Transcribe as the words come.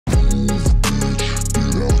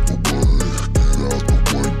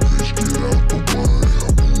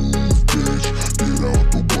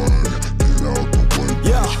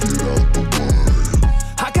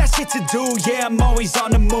always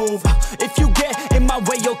on the move. If you get in my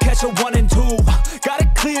way, you'll catch a 1 and 2. Got a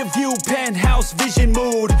clear view, penthouse vision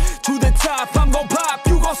mood. To the top, I'm gon' pop,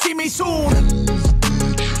 you gon' see me soon.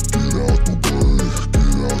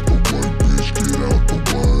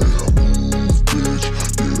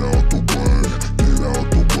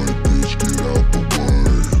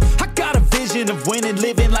 Of winning,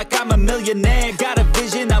 living like I'm a millionaire. Got a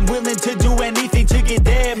vision, I'm willing to do anything to get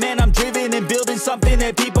there. Man, I'm driven and building something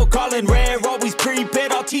that people calling rare. Always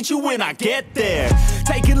prepared, I'll teach you when I get there.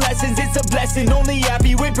 Taking lessons, it's a blessing. Only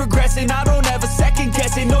happy when progressing. I don't ever second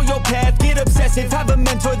guess it. Know your path, get obsessive. Have a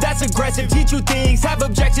mentor that's aggressive. Teach you things, have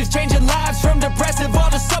objectives. Changing lives from depressive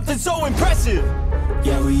all to something so impressive.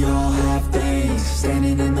 Yeah, we all have things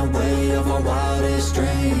standing in the way of our wildest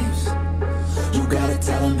dreams. You gotta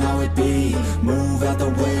tell them how it be. Move out the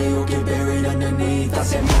way or get buried underneath. I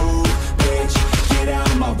said move, bitch, get out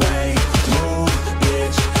of my way. Move,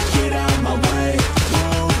 bitch, get out of my way.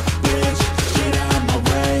 Move, bitch, get out of my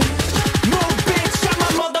way. Move, bitch, out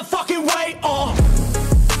my motherfucking way.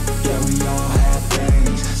 Yeah, we all have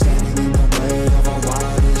things standing in the way of our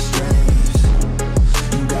wildest dreams.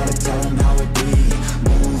 You gotta tell them how it be.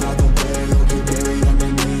 Move out the way or get buried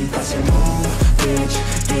underneath. I said move, bitch,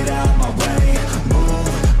 get out of my way.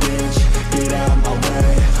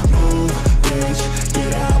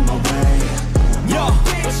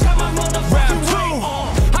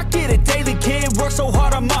 So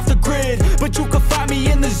hard I'm off the grid, but you can find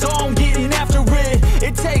me in the zone getting after it.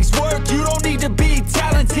 It takes work, you don't need to be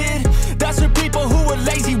talented. That's for people who are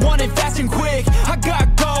lazy, want it fast and quick. I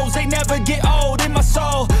got goals, they never get old in my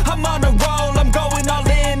soul. I'm on a roll, I'm going all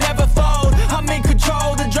in, never fold. I'm in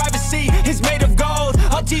control, the driver's seat is made of gold.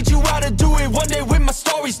 I'll teach you how to do it one day when my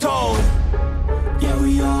story's told. Yeah,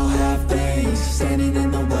 we all have things standing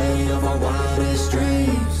in the way of our wildest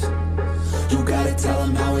dreams. You gotta tell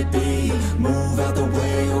them how it be. Move out the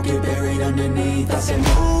way or get buried underneath. I said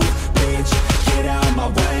move.